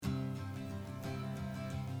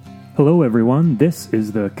Hello, everyone. This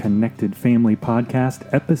is the Connected Family Podcast,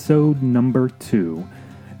 episode number 2.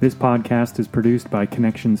 This podcast is produced by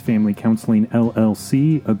Connections Family Counseling,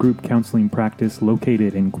 LLC, a group counseling practice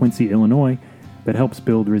located in Quincy, Illinois, that helps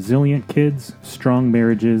build resilient kids, strong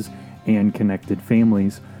marriages, and connected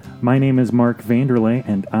families. My name is Mark Vanderlei,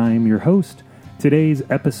 and I'm your host. Today's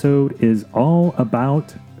episode is all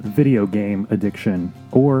about video game addiction,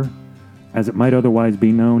 or as it might otherwise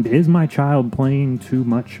be known, is my child playing too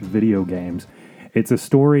much video games? It's a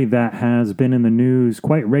story that has been in the news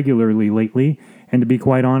quite regularly lately, and to be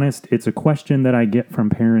quite honest, it's a question that I get from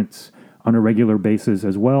parents on a regular basis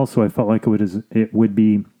as well, so I felt like it would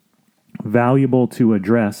be valuable to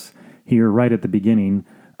address here right at the beginning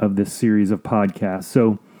of this series of podcasts.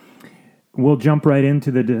 So we'll jump right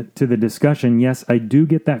into the discussion. Yes, I do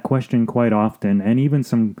get that question quite often, and even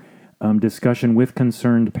some discussion with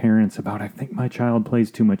concerned parents about, I think my child plays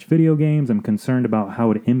too much video games. I'm concerned about how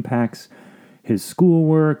it impacts his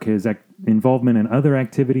schoolwork, his involvement in other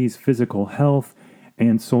activities, physical health,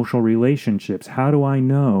 and social relationships. How do I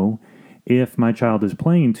know if my child is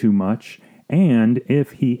playing too much? And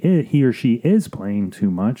if he or she is playing too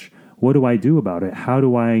much, what do I do about it? How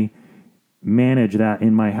do I manage that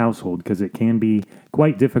in my household? Because it can be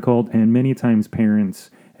quite difficult, and many times parents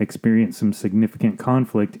experience some significant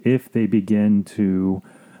conflict if they begin to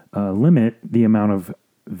limit the amount of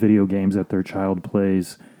video games that their child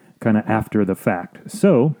plays kind of after the fact.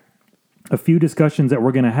 So, a few discussions that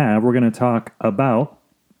we're going to have. We're going to talk about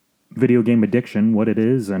video game addiction, what it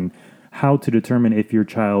is, and how to determine if your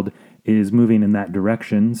child is moving in that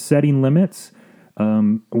direction, setting limits,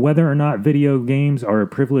 whether or not video games are a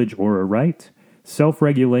privilege or a right,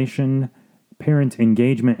 self-regulation, parent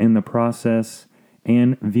engagement in the process,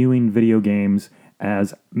 and viewing video games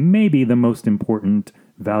as maybe the most important,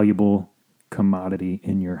 valuable commodity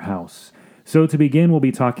in your house. So to begin, we'll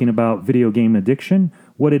be talking about video game addiction,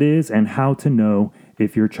 what it is, and how to know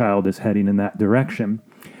if your child is heading in that direction.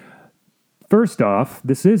 First off,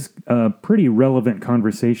 this is a pretty relevant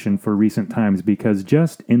conversation for recent times because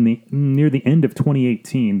just near the end of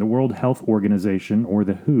 2018, the World Health Organization, or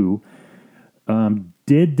the WHO,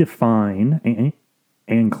 did define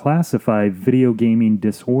and classify video gaming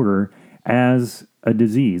disorder as a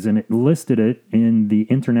disease, and it listed it in the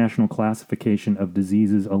International Classification of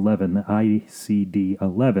Diseases 11, the ICD-11.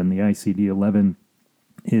 The ICD-11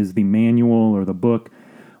 is the manual or the book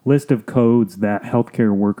list of codes that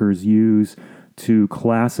healthcare workers use to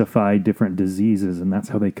classify different diseases, and that's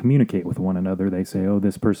how they communicate with one another. They say, oh,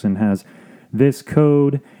 this person has this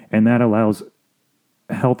code, and that allows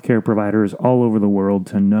healthcare providers all over the world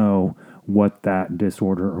to know what that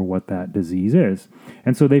disorder or what that disease is.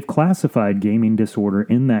 And so they've classified gaming disorder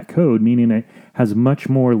in that code, meaning it has much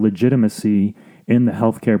more legitimacy in the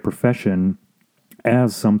healthcare profession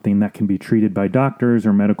as something that can be treated by doctors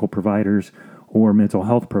or medical providers or mental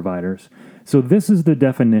health providers. So this is the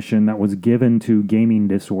definition that was given to gaming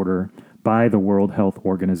disorder by the World Health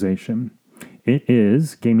Organization.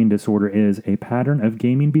 Gaming disorder is a pattern of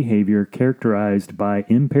gaming behavior characterized by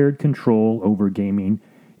impaired control over gaming,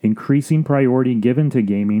 increasing priority given to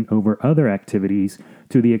gaming over other activities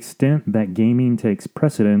to the extent that gaming takes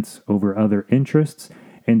precedence over other interests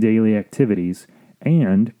and daily activities,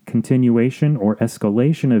 and continuation or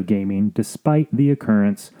escalation of gaming despite the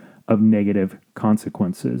occurrence of negative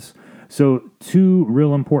consequences. So, two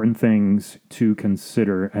real important things to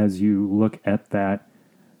consider as you look at that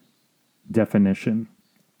definition.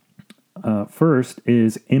 First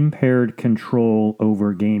is impaired control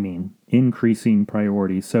over gaming, increasing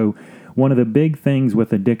priority. So one of the big things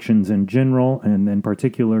with addictions in general, and then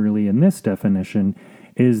particularly in this definition,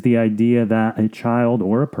 is the idea that a child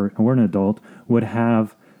or an adult would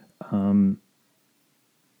have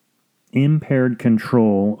impaired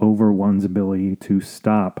control over one's ability to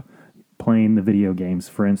stop playing the video games,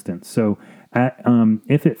 for instance. So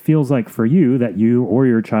if it feels like for you that you or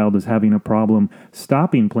your child is having a problem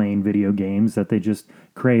stopping playing video games, that they just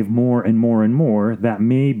crave more and more and more, that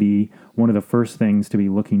may be one of the first things to be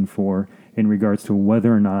looking for in regards to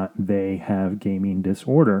whether or not they have gaming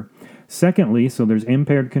disorder. Secondly, so there's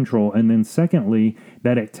impaired control, and then secondly,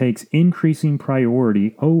 that it takes increasing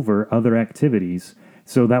priority over other activities.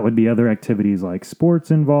 So that would be other activities like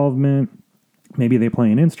sports involvement. Maybe they play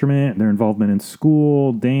an instrument, their involvement in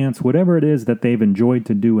school, dance, whatever it is that they've enjoyed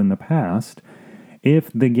to do in the past. If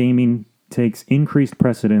the gaming takes increased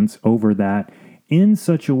precedence over that in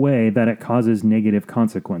such a way that it causes negative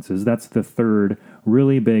consequences, that's the third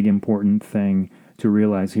really big important thing to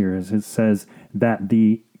realize here, is it says that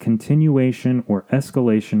the continuation or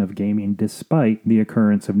escalation of gaming despite the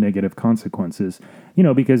occurrence of negative consequences.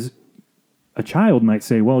 Because a child might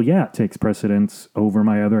say, well, yeah, it takes precedence over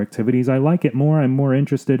my other activities. I like it more. I'm more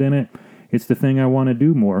interested in it. It's the thing I want to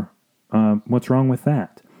do more. What's wrong with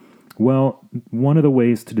that? Well, one of the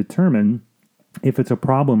ways to determine if it's a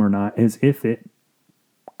problem or not is if it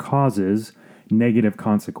causes negative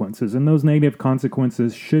consequences. And those negative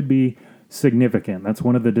consequences should be significant. That's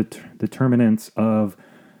one of the determinants of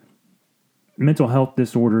mental health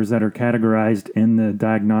disorders that are categorized in the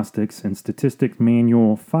Diagnostics and Statistics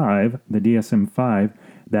Manual 5, the DSM-5,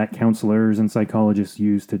 that counselors and psychologists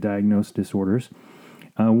use to diagnose disorders.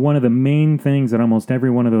 One of the main things that almost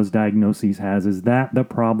every one of those diagnoses has is that the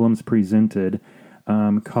problems presented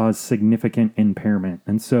cause significant impairment.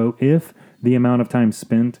 And so if the amount of time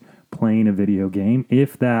spent playing a video game,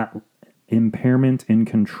 if that impairment in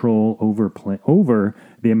control over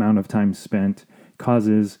the amount of time spent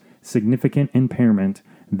causes significant impairment,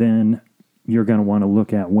 then you're going to want to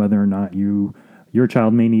look at whether or not your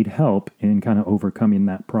child may need help in kind of overcoming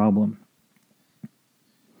that problem.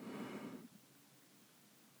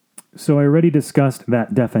 So I already discussed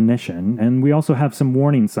that definition, and we also have some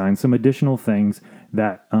warning signs, some additional things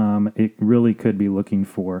that it really could be looking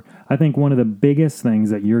for. I think one of the biggest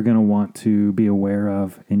things that you're going to want to be aware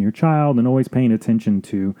of in your child and always paying attention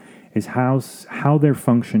to is how they're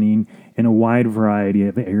functioning in a wide variety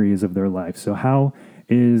of areas of their life. So how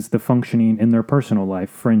is the functioning in their personal life,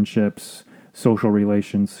 friendships, social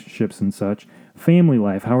relationships and such, family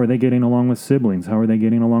life, how are they getting along with siblings, how are they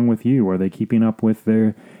getting along with you, are they keeping up with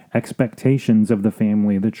their expectations of the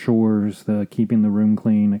family, the chores, the keeping the room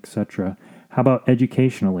clean, etc. How about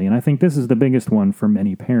educationally? And I think this is the biggest one for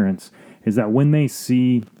many parents, is that when they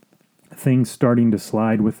see things starting to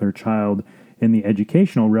slide with their child in the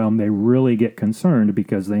educational realm, they really get concerned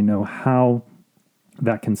because they know how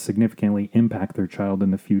that can significantly impact their child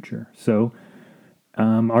in the future. So,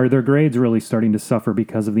 are their grades really starting to suffer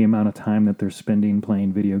because of the amount of time that they're spending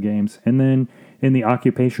playing video games? And then in the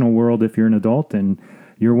occupational world, if you're an adult and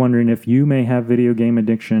you're wondering if you may have video game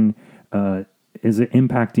addiction, is it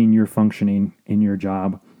impacting your functioning in your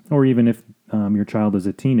job? Or even if your child is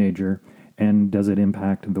a teenager, and does it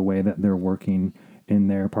impact the way that they're working in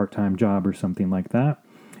their part-time job or something like that?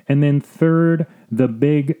 And then third,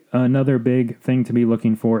 another big thing to be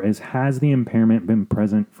looking for is, has the impairment been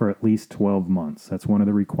present for at least 12 months? That's one of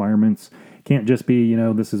the requirements. Can't just be,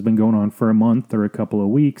 this has been going on for a month or a couple of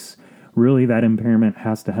weeks. Really, that impairment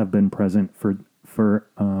has to have been present for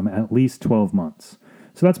at least 12 months.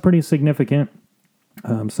 So that's pretty significant.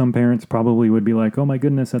 Some parents probably would be like, oh my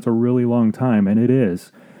goodness, that's a really long time, and it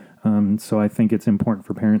is. So I think it's important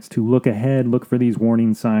for parents to look ahead, look for these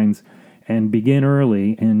warning signs, and begin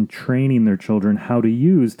early in training their children how to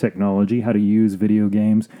use technology, how to use video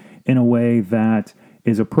games in a way that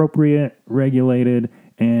is appropriate, regulated,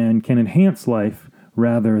 and can enhance life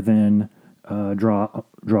rather than draw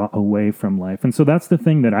away from life. And so that's the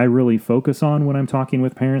thing that I really focus on when I'm talking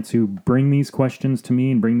with parents who bring these questions to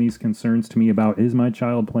me and bring these concerns to me about, is my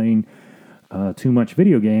child playing too much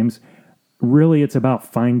video games? Really, it's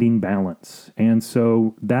about finding balance. And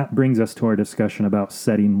so that brings us to our discussion about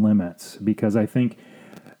setting limits, because I think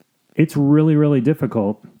it's really, really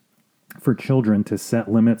difficult for children to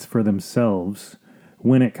set limits for themselves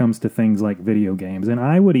when it comes to things like video games. And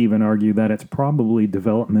I would even argue that it's probably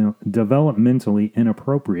developmentally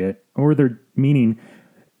inappropriate, or they're meaning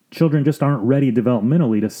children just aren't ready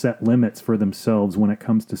developmentally to set limits for themselves when it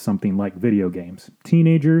comes to something like video games.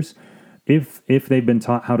 Teenagers, if they've been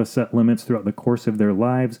taught how to set limits throughout the course of their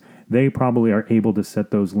lives, they probably are able to set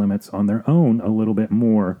those limits on their own a little bit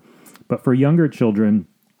more. But for younger children,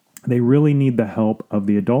 they really need the help of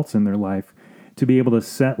the adults in their life to be able to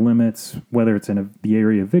set limits, whether it's in the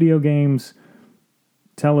area of video games,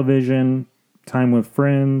 television, time with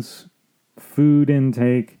friends, food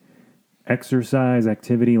intake, exercise,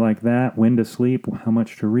 activity like that, when to sleep, how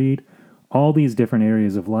much to read, all these different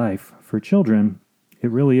areas of life. For children, it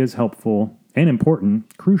really is helpful and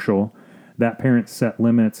important, crucial, that parents set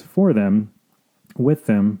limits for them, with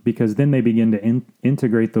them, because then they begin to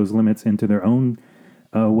integrate those limits into their own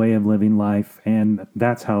way of living life. And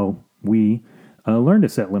that's how we learn to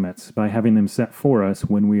set limits, by having them set for us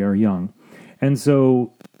when we are young. And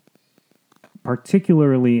so,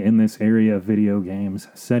 particularly in this area of video games,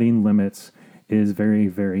 setting limits is very,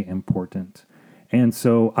 very important. And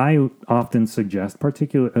so I often suggest,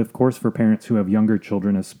 particularly, of course, for parents who have younger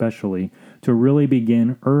children especially, to really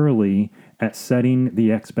begin early at setting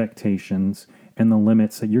the expectations and the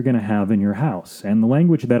limits that you're going to have in your house. And the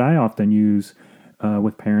language that I often use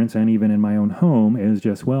with parents, and even in my own home, is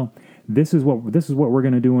just, well, this is what we're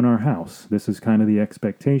going to do in our house. This is kind of the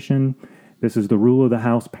expectation. This is the rule of the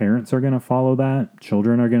house. Parents are going to follow that.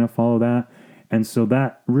 Children are going to follow that. And so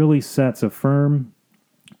that really sets a firm,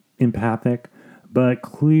 empathic, but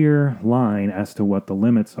clear line as to what the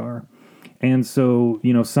limits are. And so,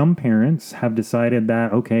 some parents have decided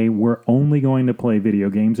that, okay, we're only going to play video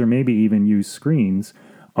games or maybe even use screens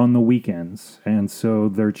on the weekends. And so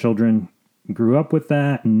their children grew up with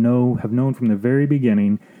that and have known from the very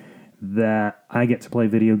beginning that I get to play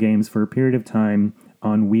video games for a period of time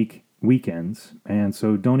on weekends. And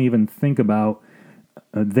so they don't even think about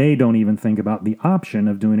the option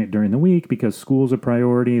of doing it during the week because school's a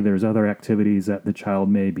priority. There's other activities that the child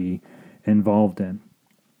may be involved in.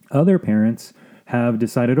 Other parents have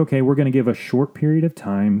decided, okay, we're going to give a short period of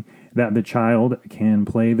time that the child can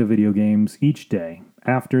play the video games each day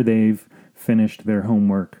after they've finished their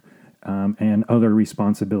homework and other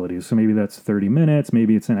responsibilities. So maybe that's 30 minutes,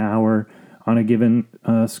 maybe it's an hour on a given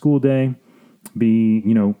school day,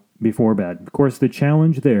 before bed. Of course, the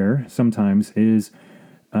challenge there sometimes is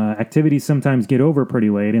activities sometimes get over pretty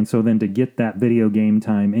late, and so then to get that video game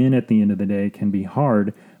time in at the end of the day can be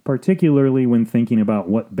hard, particularly when thinking about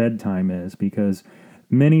what bedtime is, because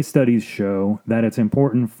many studies show that it's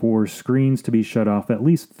important for screens to be shut off at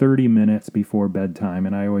least 30 minutes before bedtime,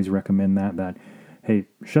 and I always recommend that, hey,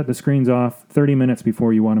 shut the screens off 30 minutes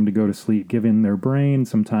before you want them to go to sleep, giving their brain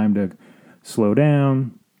some time to slow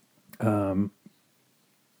down,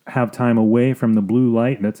 have time away from the blue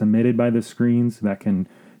light that's emitted by the screens that can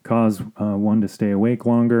cause one to stay awake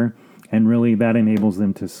longer, and really that enables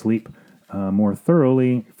them to sleep more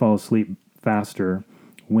thoroughly, fall asleep faster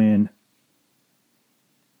when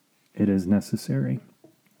it is necessary.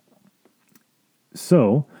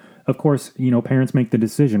 So, of course, parents make the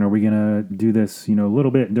decision. Are we going to do this, a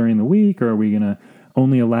little bit during the week, or are we going to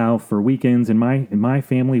only allow for weekends? In my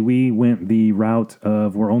family, we went the route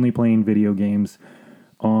of we're only playing video games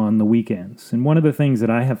on the weekends. And one of the things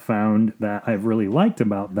that I have found that I've really liked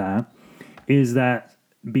about that is that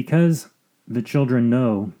because the children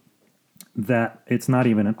know that it's not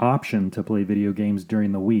even an option to play video games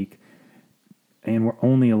during the week, and we're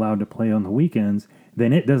only allowed to play on the weekends,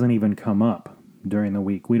 then it doesn't even come up during the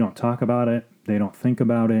week. We don't talk about it. They don't think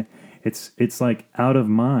about it. It's like out of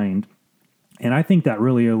mind. And I think that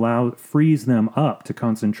really frees them up to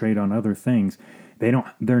concentrate on other things.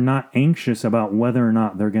 They're not anxious about whether or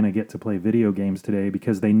not they're going to get to play video games today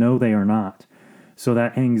because they know they are not. So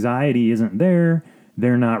that anxiety isn't there.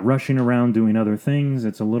 They're not rushing around doing other things.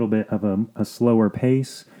 It's a little bit of a slower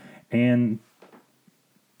pace. And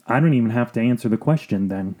I don't even have to answer the question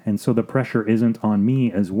then. And so the pressure isn't on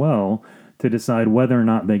me as well to decide whether or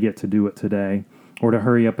not they get to do it today or to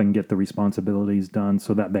hurry up and get the responsibilities done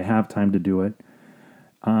so that they have time to do it.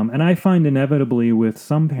 And I find inevitably with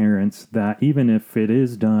some parents that even if it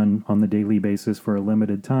is done on the daily basis for a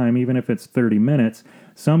limited time, even if it's 30 minutes,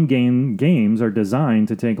 some games are designed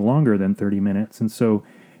to take longer than 30 minutes. And so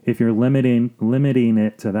if you're limiting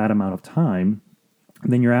it to that amount of time,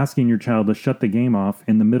 then you're asking your child to shut the game off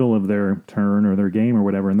in the middle of their turn or their game or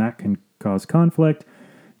whatever, and that can cause conflict,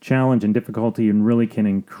 challenge, and difficulty, and really can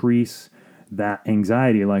increase that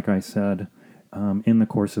anxiety, like I said, in the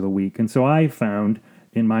course of the week. And so I found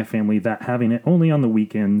in my family that having it only on the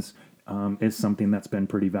weekends is something that's been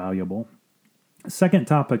pretty valuable. Second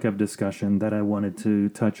topic of discussion that I wanted to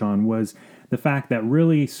touch on was the fact that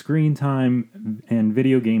really screen time and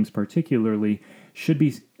video games particularly should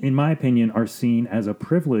be, in my opinion, are seen as a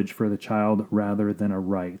privilege for the child rather than a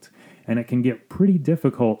right. And it can get pretty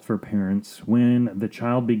difficult for parents when the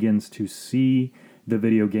child begins to see the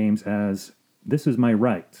video games as, this is my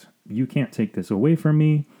right. You can't take this away from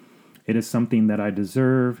me. It is something that I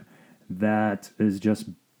deserve. That is just,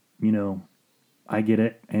 I get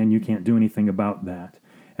it, and you can't do anything about that.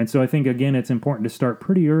 And so I think, again, it's important to start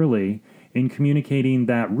pretty early in communicating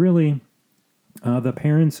that really the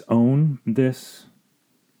parents own this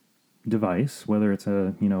device, whether it's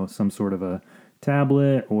some sort of a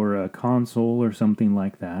tablet or a console or something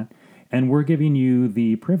like that, and we're giving you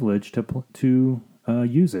the privilege to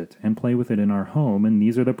use it and play with it in our home. And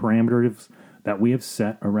these are the parameters that we have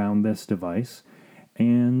set around this device.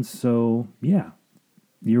 And so,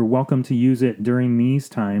 you're welcome to use it during these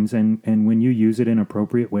times, and when you use it in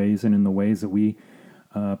appropriate ways and in the ways that we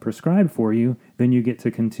prescribe for you, then you get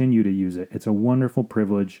to continue to use it. It's a wonderful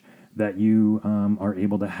privilege that you are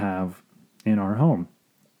able to have in our home.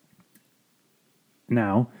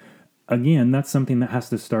 Now, again, that's something that has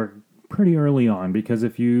to start pretty early on, because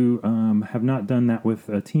if you have not done that with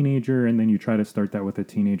a teenager and then you try to start that with a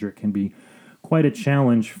teenager, it can be quite a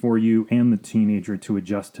challenge for you and the teenager to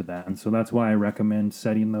adjust to that. And so that's why I recommend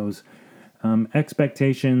setting those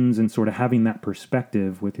expectations and sort of having that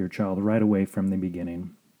perspective with your child right away from the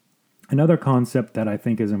beginning. Another concept that I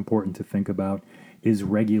think is important to think about is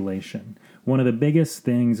regulation. One of the biggest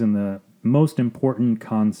things and the most important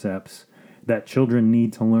concepts that children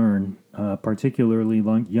need to learn, particularly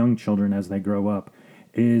young children as they grow up,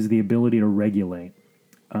 is the ability to regulate.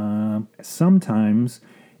 Sometimes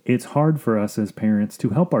it's hard for us as parents to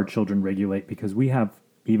help our children regulate because we have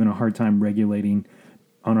even a hard time regulating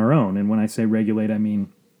on our own. And when I say regulate, I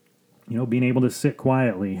mean, being able to sit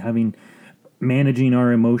quietly, managing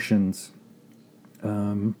our emotions,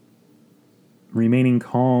 remaining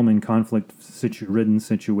calm in conflict-ridden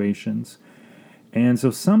situations. And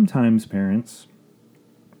so sometimes parents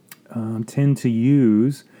tend to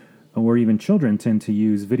use, or even children tend to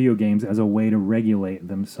use video games as a way to regulate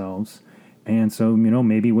themselves. And so,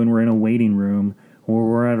 maybe when we're in a waiting room or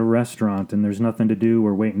we're at a restaurant and there's nothing to do,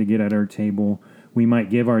 we're waiting to get at our table, we might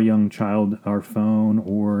give our young child our phone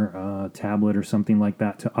or a tablet or something like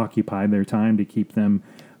that to occupy their time to keep them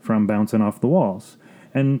from bouncing off the walls.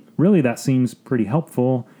 And really that seems pretty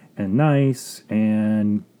helpful and nice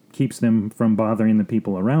and keeps them from bothering the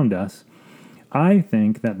people around us. I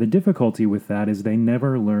think that the difficulty with that is they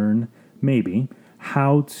never learn, maybe,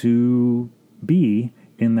 how to be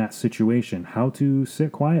in that situation, how to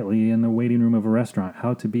sit quietly in the waiting room of a restaurant,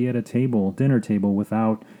 how to be at a dinner table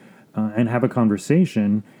without, and have a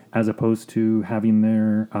conversation as opposed to having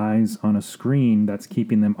their eyes on a screen that's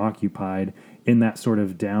keeping them occupied in that sort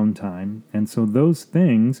of downtime. And so those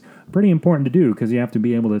things are pretty important to do because you have to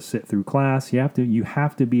be able to sit through class. You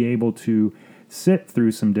have to be able to sit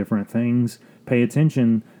through some different things, pay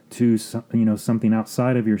attention to something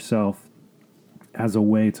outside of yourself as a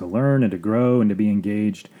way to learn and to grow and to be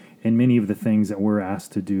engaged in many of the things that we're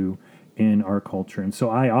asked to do in our culture. And so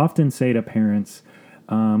I often say to parents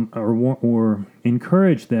or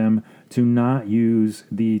encourage them to not use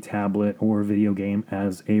the tablet or video game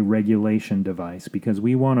as a regulation device because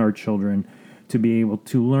we want our children to be able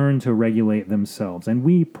to learn to regulate themselves. And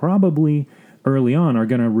we probably early on are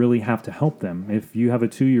going to really have to help them. If you have a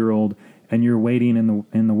 2-year-old and you're waiting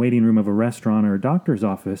in the waiting room of a restaurant or a doctor's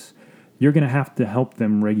office, you're going to have to help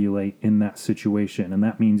them regulate in that situation. And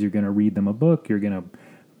that means you're going to read them a book, you're going to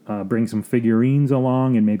bring some figurines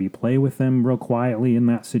along and maybe play with them real quietly in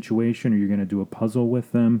that situation, or you're going to do a puzzle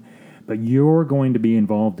with them. But you're going to be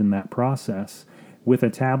involved in that process. With a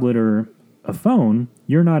tablet or a phone,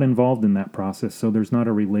 you're not involved in that process, so there's not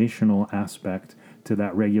a relational aspect to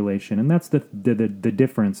that regulation. And that's the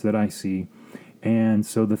difference that I see. And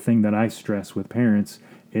so the thing that I stress with parents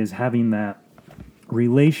is having that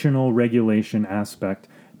relational regulation aspect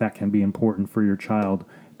that can be important for your child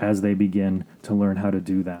as they begin to learn how to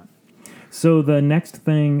do that. So the next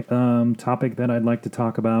topic that I'd like to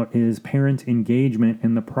talk about is parent engagement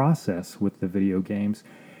in the process with the video games.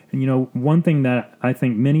 And one thing that I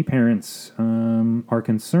think many parents are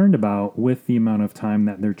concerned about with the amount of time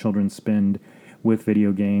that their children spend with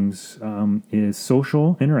video games is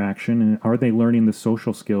social interaction, and are they learning the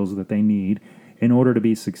social skills that they need in order to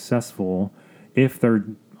be successful if they're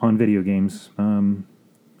on video games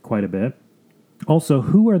quite a bit. Also,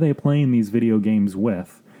 who are they playing these video games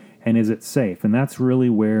with, and is it safe? And that's really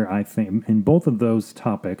where I think, in both of those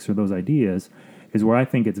topics or those ideas, is where I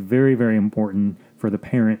think it's very, very important for the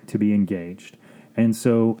parent to be engaged. And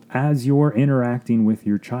so as you're interacting with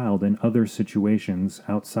your child in other situations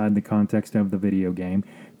outside the context of the video game,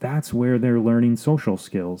 that's where they're learning social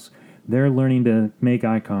skills. They're learning to make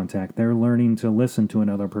eye contact. They're learning to listen to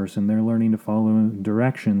another person. They're learning to follow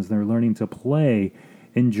directions. They're learning to play,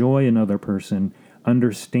 enjoy another person,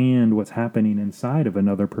 understand what's happening inside of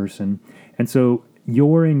another person. And so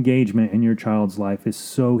your engagement in your child's life is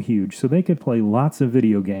so huge. So they could play lots of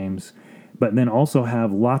video games, but then also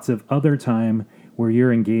have lots of other time where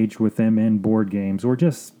you're engaged with them in board games or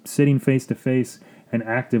just sitting face to face and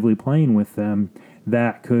actively playing with them.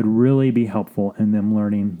 That could really be helpful in them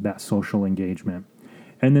learning that social engagement.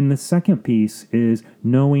 And then the second piece is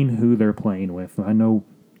knowing who they're playing with. I know,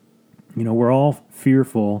 we're all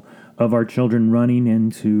fearful of our children running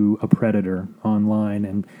into a predator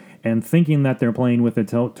online and thinking that they're playing with a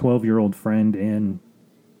 12-year-old friend in,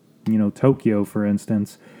 Tokyo, for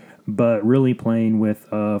instance, but really playing with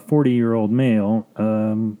a 40-year-old male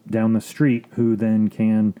down the street who then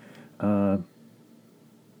can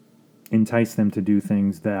entice them to do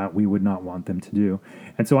things that we would not want them to do.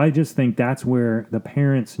 And so I just think that's where the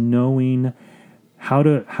parents knowing how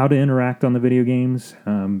to interact on the video games,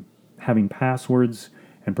 having passwords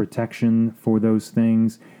and protection for those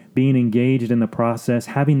things, being engaged in the process,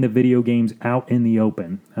 having the video games out in the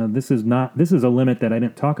open. This is a limit that I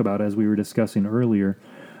didn't talk about as we were discussing earlier,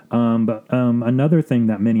 But another thing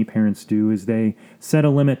that many parents do is they set a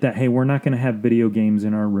limit that, hey, we're not going to have video games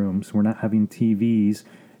in our rooms. We're not having TVs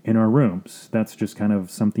in our rooms. That's just kind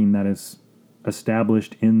of something that is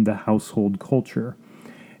established in the household culture.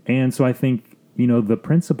 And so I think, the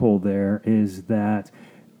principle there is that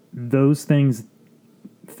those things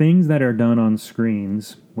that are done on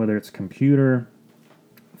screens, whether it's computer,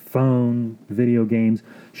 phone, video games,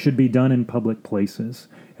 should be done in public places.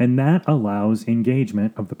 And that allows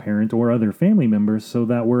engagement of the parent or other family members so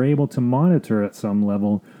that we're able to monitor at some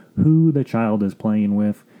level who the child is playing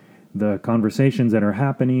with, the conversations that are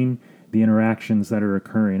happening, the interactions that are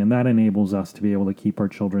occurring. And that enables us to be able to keep our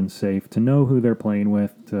children safe, to know who they're playing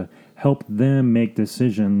with, to help them make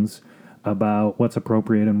decisions about what's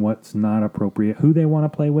appropriate and what's not appropriate, who they want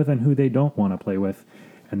to play with and who they don't want to play with.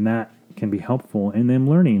 And that can be helpful in them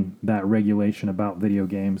learning that regulation about video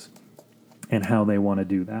games and how they want to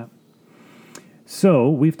do that. So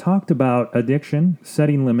we've talked about addiction,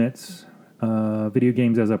 setting limits, video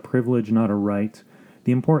games as a privilege, not a right,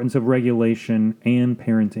 the importance of regulation and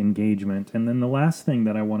parent engagement. And then the last thing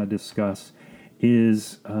that I want to discuss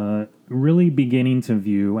is really beginning to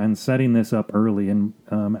view and setting this up early, and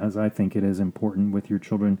as I think it is important with your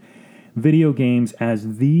children, video games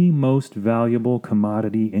as the most valuable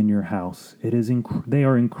commodity in your house. They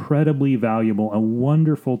are incredibly valuable, a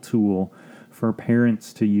wonderful tool for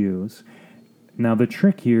parents to use. Now, the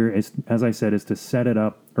trick here is, as I said, is to set it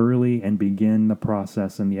up early and begin the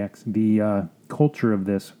process and the culture of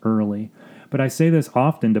this early. But I say this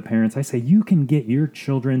often to parents. I say, you can get your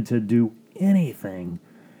children to do anything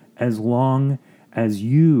as long as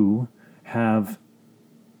you have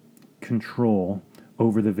control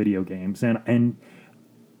over the video games. And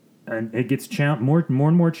it gets more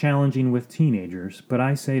and more challenging with teenagers. But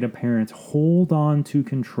I say to parents, hold on to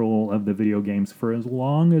control of the video games for as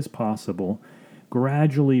long as possible.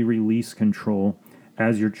 Gradually release control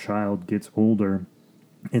as your child gets older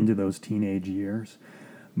into those teenage years.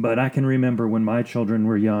 But I can remember when my children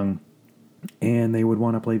were young and they would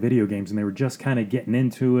want to play video games and they were just kind of getting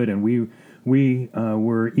into it, and we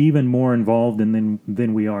were even more involved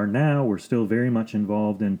than we are now. We're still very much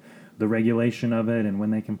involved in the regulation of it and when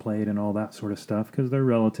they can play it and all that sort of stuff because they're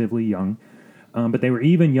relatively young. But they were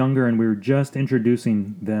even younger, and we were just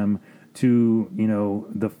introducing them to,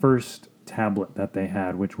 the first tablet that they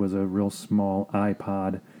had, which was a real small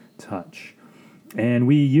iPod Touch. And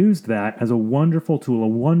we used that as a wonderful tool, a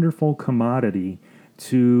wonderful commodity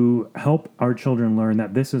to help our children learn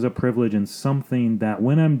that this is a privilege and something that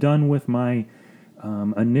when I'm done with my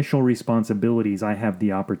initial responsibilities, I have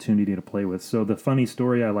the opportunity to play with. So the funny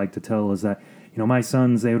story I like to tell is that, my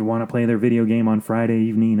sons, they would want to play their video game on Friday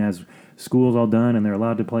evening as school's all done, and they're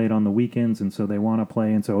allowed to play it on the weekends, and so they want to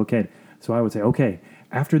play. And so, so I would say, okay,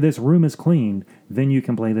 after this room is cleaned, then you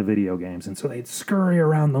can play the video games. And so they'd scurry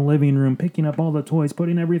around the living room, picking up all the toys,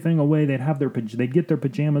 putting everything away. They'd get their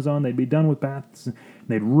pajamas on. They'd be done with baths.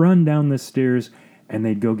 They'd run down the stairs, and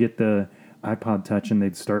they'd go get the iPod Touch, and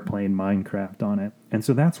they'd start playing Minecraft on it. And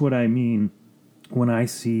so that's what I mean when I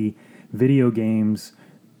see video games,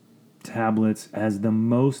 tablets as the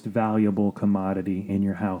most valuable commodity in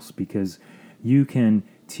your house, because you can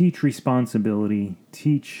teach responsibility,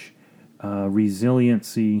 teach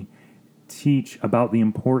resiliency, teach about the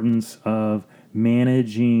importance of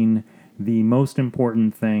managing the most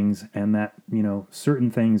important things, and that,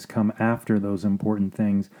 certain things come after those important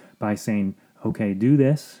things by saying, okay, do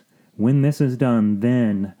this. When this is done,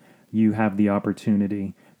 then you have the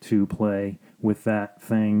opportunity to play with that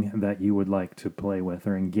thing that you would like to play with,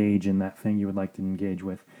 or engage in that thing you would like to engage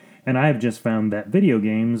with. And I've just found that video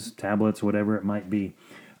games, tablets, whatever it might be,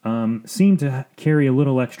 seem to carry a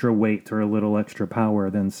little extra weight or a little extra power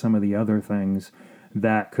than some of the other things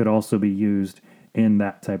that could also be used in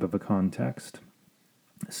that type of a context.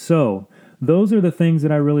 So, those are the things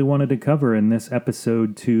that I really wanted to cover in this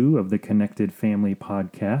episode 2 of the Connected Family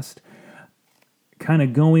Podcast. Kind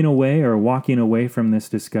of going away or walking away from this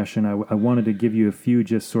discussion, I wanted to give you a few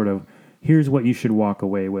just sort of, here's what you should walk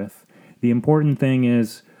away with. The important thing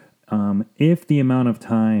is, if the amount of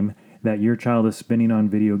time that your child is spending on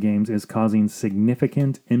video games is causing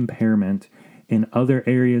significant impairment in other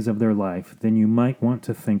areas of their life, then you might want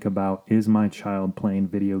to think about, is my child playing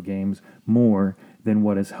video games more than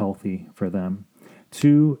what is healthy for them?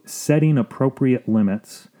 2, setting appropriate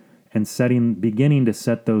limits and beginning to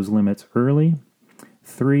set those limits early.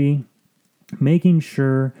 3, making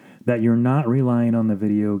sure that you're not relying on the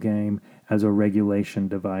video game as a regulation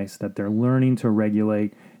device, that they're learning to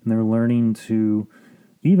regulate and they're learning to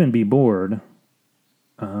even be bored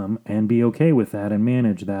and be okay with that and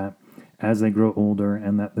manage that. as they grow older,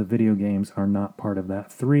 and that the video games are not part of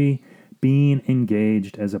that. 3, being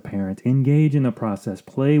engaged as a parent. Engage in the process.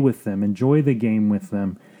 Play with them. Enjoy the game with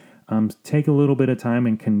them. Take a little bit of time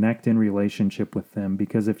and connect in relationship with them,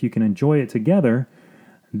 because if you can enjoy it together,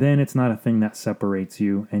 then it's not a thing that separates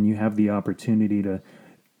you, and you have the opportunity to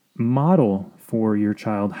model for your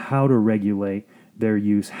child how to regulate their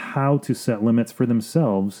use, how to set limits for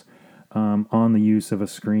themselves on the use of a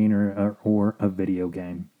screen or a video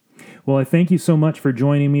game. Well, I thank you so much for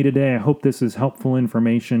joining me today. I hope this is helpful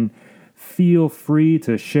information. Feel free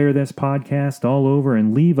to share this podcast all over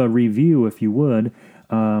and leave a review if you would.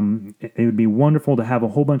 It would be wonderful to have a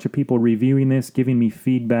whole bunch of people reviewing this, giving me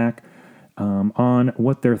feedback on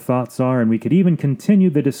what their thoughts are. And we could even continue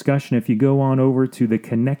the discussion if you go on over to the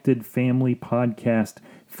Connected Family Podcast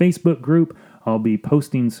Facebook group. I'll be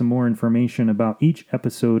posting some more information about each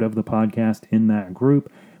episode of the podcast in that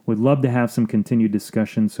group. Would love to have some continued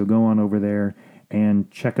discussion, so go on over there and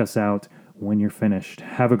check us out when you're finished.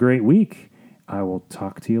 Have a great week. I will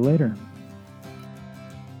talk to you later.